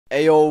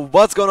Ayo,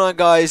 what's going on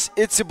guys?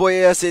 It's your boy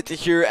AS80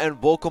 here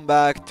and welcome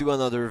back to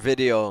another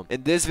video.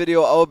 In this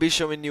video, I will be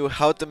showing you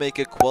how to make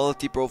a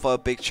quality profile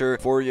picture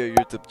for your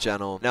YouTube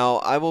channel. Now,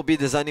 I will be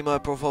designing my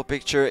profile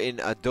picture in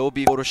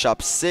Adobe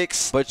Photoshop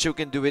 6, but you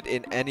can do it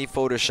in any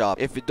Photoshop.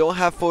 If you don't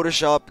have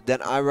Photoshop,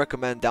 then I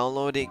recommend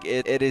downloading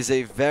it. It is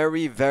a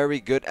very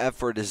good app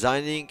for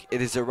designing.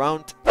 It is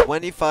around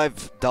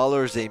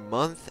 $25 a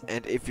month,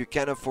 and if you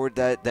can't afford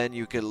that, then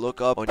you can look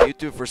up on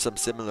YouTube for some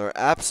similar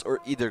apps or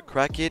either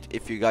crack it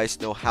if you guys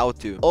know how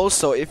to.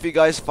 Also, if you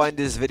guys find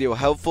this video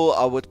helpful,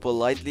 I would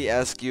politely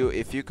ask you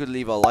if you could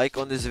leave a like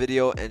on this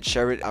video and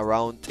share it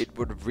around. It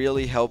would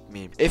really help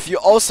me. If you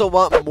also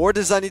want more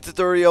designing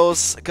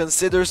tutorials,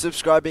 consider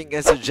subscribing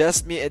and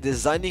suggest me a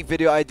designing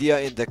video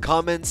idea in the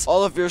comments.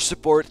 All of your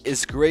support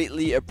is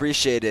greatly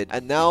appreciated.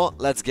 And now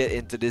let's get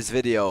into this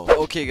video.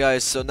 Okay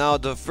guys, so now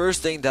the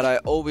first thing that I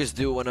always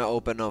do when I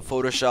open up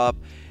Photoshop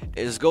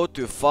is go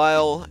to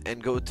File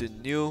and go to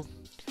New,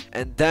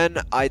 and then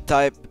I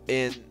type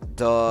in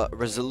the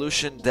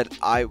resolution that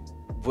I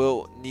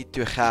will need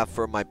to have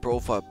for my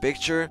profile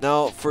picture.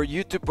 Now for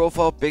YouTube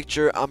profile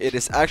picture, it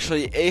is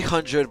actually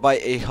 800 by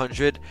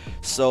 800.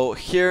 So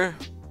here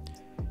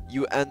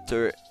you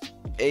enter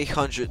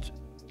 800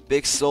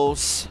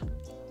 pixels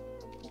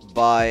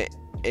by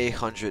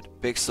 800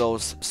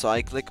 pixels. So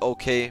I click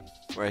OK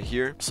right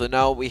here. So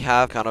now we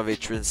have kind of a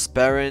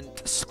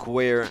transparent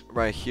square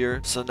right here.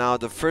 So now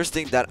the first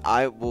thing that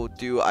I will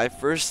do, I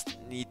first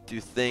need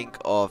to think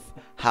of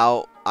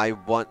how I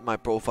want my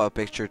profile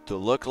picture to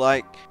look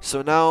like.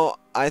 So now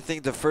I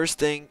think the first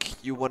thing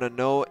you want to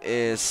know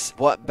is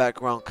what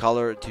background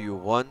color do you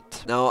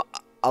want. Now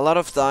a lot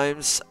of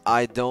times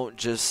I don't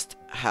just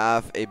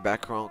have a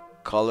background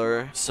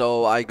color,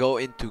 so I go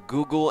into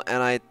Google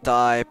and I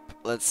type,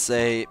 let's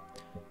say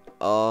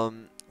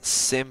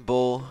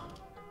symbol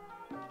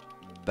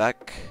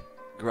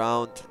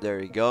background. There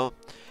you go.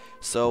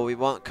 So we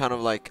want kind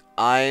of like,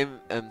 I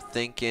am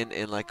thinking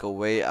in like a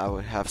way I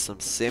would have some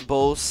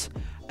symbols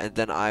and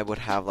then I would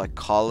have like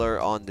color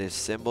on these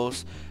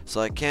symbols.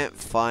 So I can't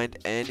find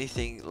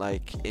anything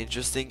like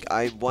interesting.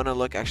 I want to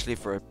look actually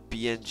for a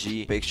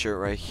PNG picture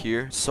right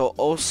here. So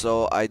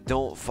also I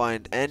don't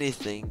find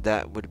anything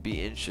that would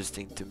be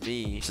interesting to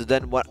me. So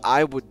then what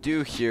I would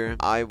do here,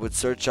 I would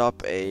search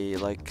up a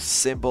like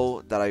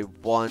symbol that I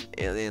want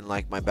in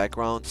like my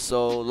background.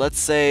 So let's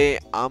say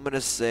I'm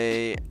gonna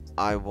say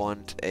I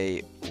want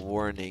a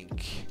warning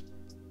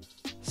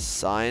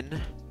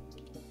sign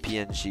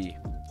PNG.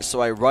 So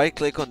I right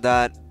click on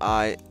that,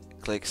 I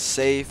click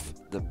save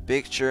the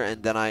picture,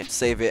 and then I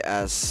save it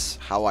as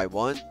how I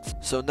want.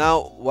 So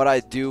now what I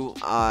do,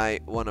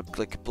 I want to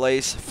click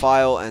place,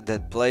 file, and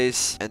then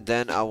place, and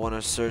then I want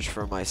to search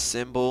for my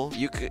symbol.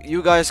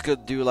 You guys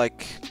could do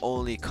like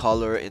only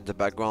color in the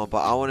background, but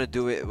I want to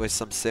do it with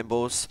some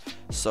symbols,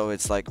 so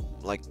it's like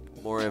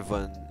more of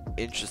an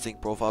interesting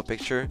profile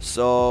picture.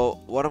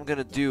 So what I'm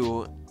gonna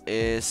do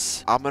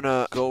is I'm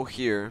gonna go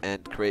here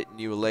and create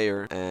new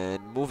layer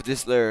and move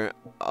this layer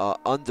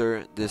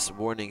under this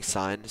warning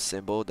sign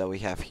symbol that we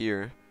have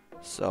here.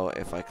 So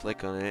if I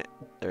click on it,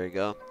 there you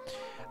go.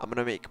 I'm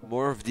gonna make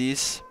more of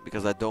these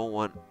because I don't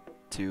want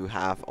to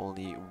have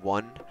only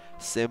one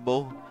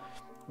symbol.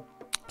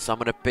 So I'm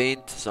gonna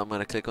paint, so I'm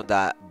gonna click on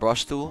that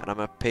brush tool and I'm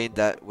gonna paint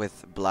that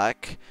with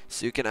black.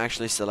 So you can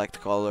actually select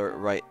color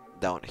right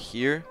down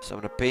here. So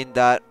I'm gonna paint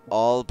that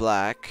all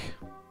black.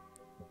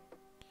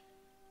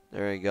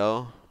 There you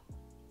go.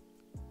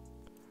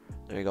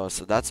 There you go.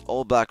 So that's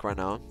all black right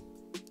now.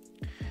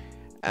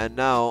 And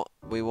now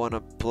we want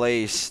to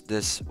place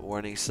this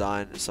warning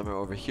sign somewhere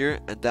over here.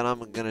 And then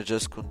I'm gonna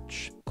just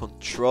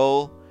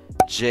control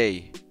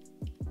J.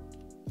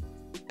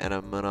 And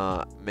I'm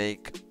gonna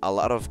make a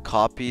lot of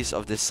copies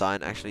of this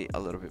sign, actually a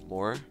little bit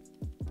more.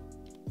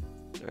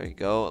 There you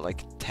go,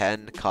 like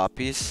 10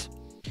 copies.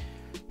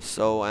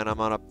 So, and I'm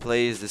gonna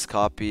place these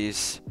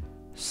copies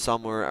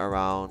somewhere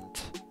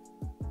around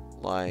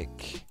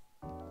like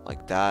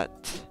that.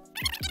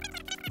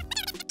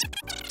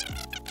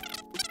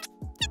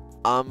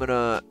 I'm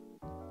gonna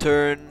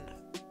turn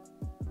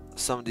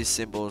some of these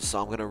symbols,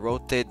 so I'm gonna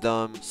rotate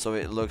them so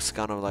it looks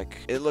kind of like,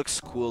 it looks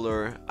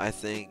cooler I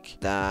think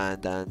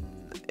than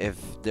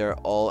if they're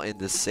all in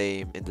the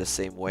same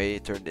way,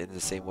 turned in the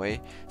same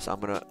way. So I'm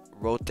gonna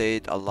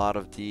rotate a lot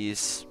of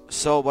these.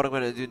 So what I'm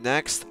gonna do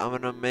next, I'm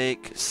gonna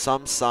make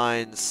some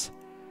signs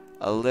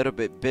a little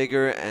bit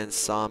bigger and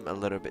some a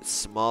little bit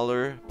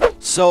smaller.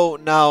 So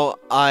now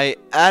I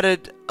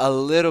added a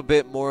little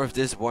bit more of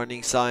this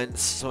warning signs.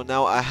 So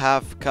now I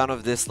have kind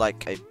of this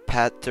like a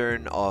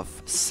pattern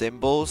of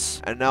symbols.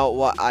 And now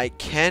what I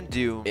can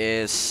do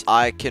is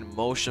I can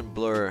motion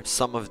blur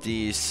some of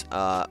these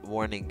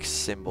warning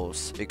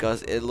symbols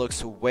because it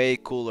looks way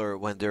cooler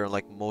when they're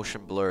like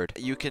motion blurred.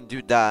 You can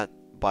do that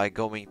by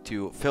going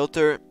to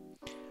filter,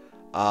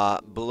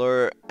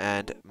 blur,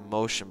 and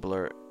motion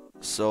blur.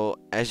 So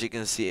as you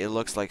can see, it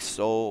looks like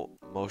so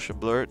motion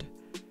blurred,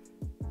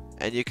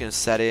 and you can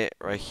set it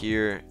right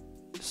here.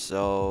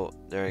 So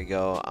there you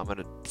go. I'm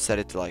gonna set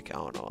it to like, I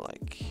don't know,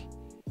 like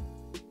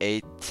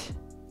 8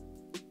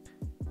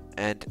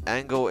 and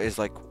angle is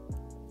like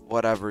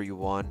whatever you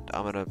want.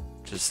 I'm gonna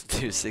just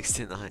do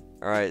 69.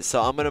 Alright,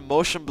 so I'm gonna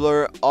motion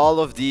blur all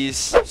of these.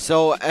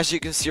 So as you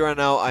can see right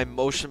now, I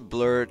motion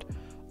blurred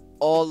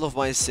all of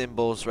my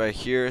symbols right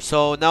here.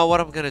 So now what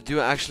I'm gonna do,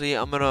 actually,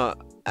 I'm gonna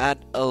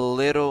add a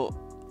little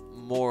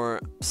more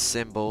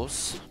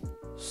symbols.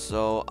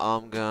 So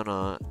I'm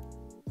gonna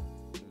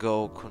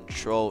go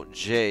Control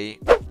J.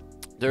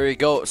 There you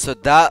go. So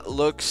that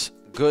looks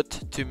good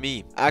to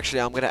me.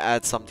 Actually, I'm gonna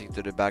add something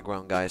to the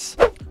background, guys.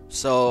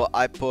 So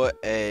I put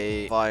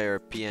a fire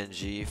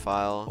PNG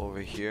file over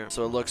here,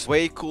 so it looks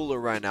way cooler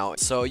right now.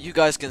 So you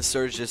guys can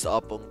search this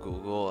up on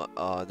Google.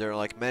 There are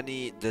like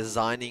many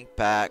designing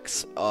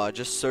packs.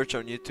 Just search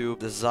on YouTube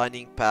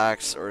designing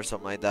packs or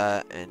something like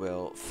that and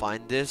we'll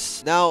find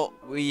this. Now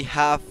we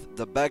have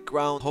the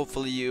background.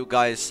 Hopefully you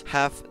guys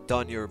have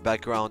done your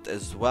background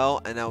as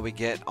well, and now we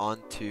get on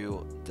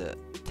to the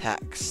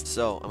text.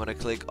 So I'm gonna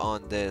click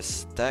on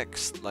this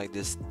text, like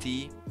this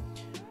T,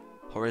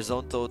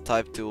 horizontal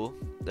type tool.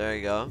 There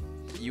you go.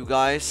 You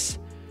guys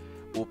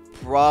will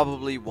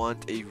probably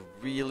want a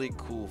really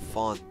cool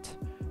font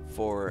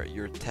for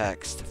your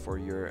text, for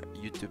your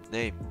YouTube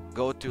name.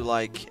 Go to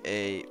like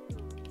a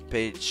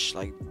page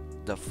like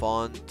the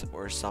font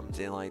or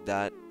something like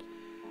that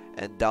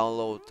and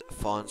download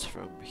fonts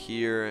from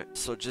here.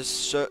 So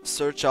just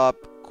search up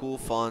cool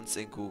fonts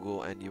in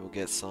Google and you will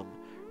get some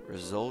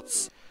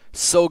results.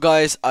 So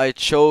guys, I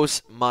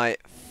chose my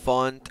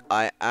font.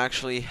 I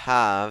actually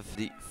have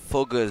the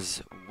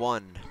Fugaz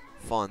 1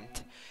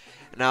 font.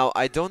 Now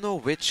I don't know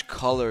which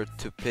color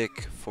to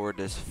pick for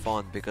this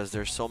font because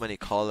there's so many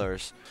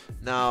colors.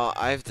 Now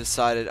I've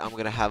decided I'm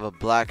gonna have a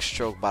black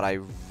stroke, but I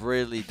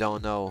really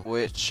don't know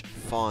which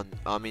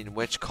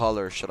which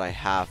color should I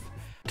have.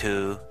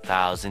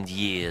 2,000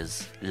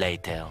 years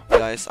later.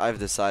 Guys, I've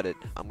decided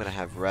I'm gonna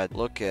have red.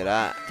 Look at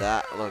that.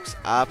 That looks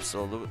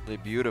absolutely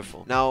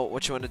beautiful. Now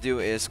what you want to do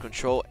is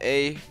Control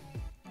A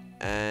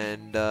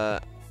and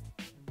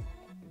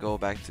go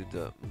back to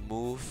the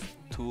move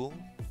tool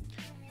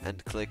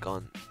and click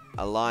on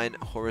align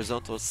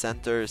horizontal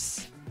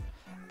centers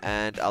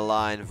and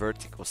align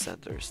vertical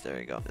centers. There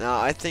you go.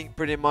 Now I think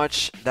pretty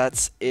much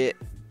that's it,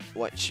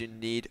 what you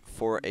need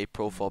for a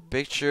profile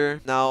picture.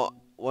 Now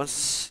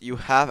once you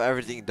have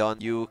everything done,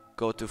 you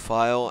go to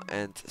file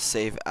and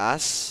save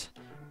as,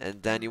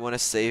 and then you want to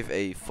save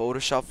a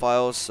Photoshop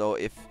file. So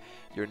if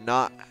you're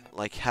not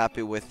like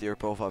happy with your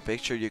profile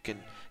picture, you can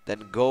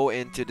then go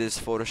into this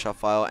Photoshop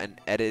file and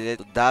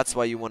edit it. That's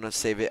why you want to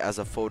save it as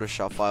a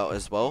Photoshop file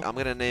as well. I'm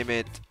gonna name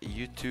it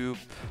YouTube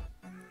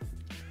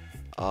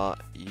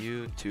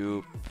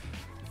YouTube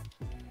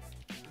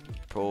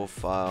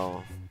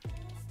profile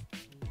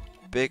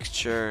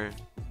picture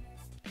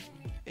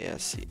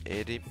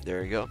ASC80.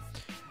 There you go.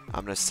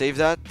 I'm gonna save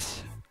that.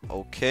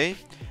 Okay,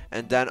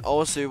 and then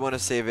also you want to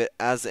save it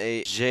as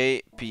a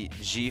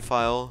JPG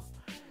file.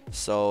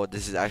 So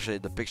this is actually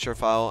the picture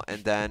file,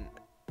 and then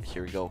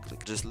here we go.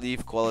 Click. Just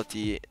leave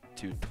quality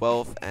to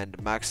 12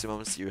 and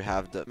maximums. You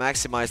have the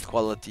maximized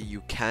quality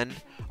you can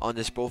on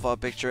this profile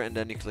picture, and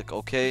then you click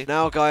OK.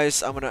 Now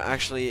guys, I'm gonna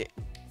actually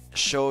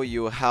show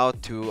you how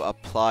to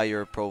apply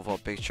your profile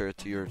picture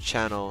to your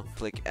channel.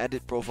 Click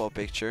edit profile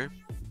picture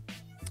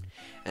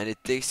and it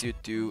takes you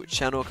to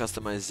channel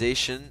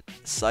customization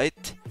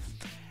site,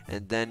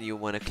 and then you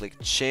want to click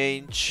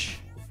change,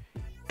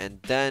 and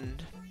then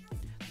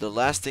the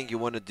last thing you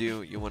want to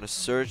do, you want to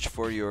search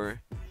for your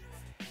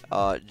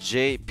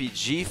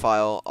JPG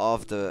file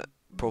of the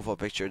profile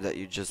picture that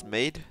you just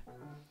made,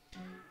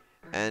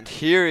 and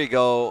here you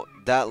go.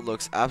 That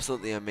looks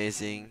absolutely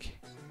amazing,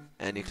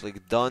 and you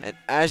click done, and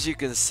as you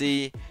can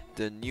see,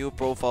 the new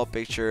profile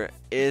picture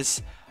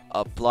is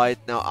applied.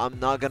 Now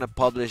I'm not gonna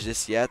publish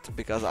this yet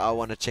because I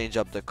want to change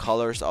up the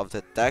colors of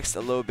the text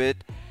a little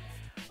bit.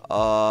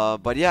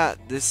 But yeah,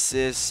 this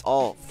is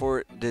all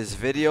for this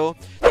video.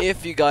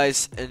 If you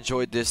guys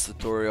enjoyed this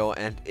tutorial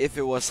and if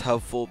it was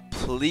helpful,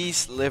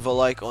 please leave a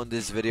like on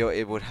this video.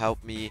 It would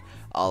help me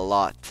a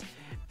lot.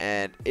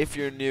 And if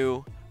you're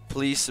new,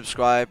 please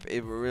subscribe.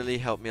 It will really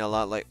help me a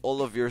lot. Like,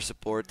 all of your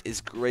support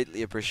is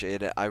greatly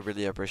appreciated. I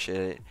really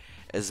appreciate it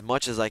as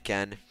much as I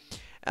can.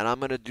 And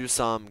I'm gonna do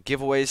some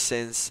giveaways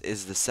since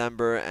it's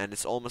December and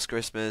it's almost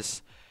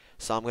Christmas.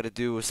 So I'm gonna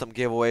do some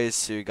giveaways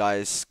so you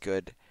guys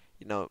could,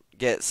 you know,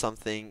 get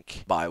something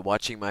by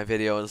watching my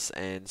videos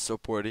and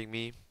supporting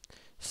me.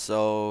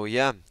 So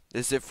yeah,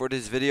 this is it for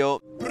this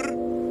video.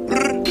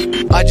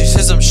 I just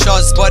hit some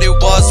shots, but it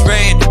was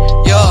rain.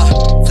 Yeah,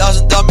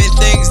 1,000 dummy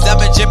things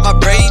damaging my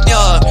brain.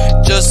 Yeah,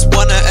 just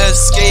wanna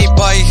escape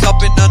by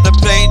hopping on the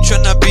plane, trying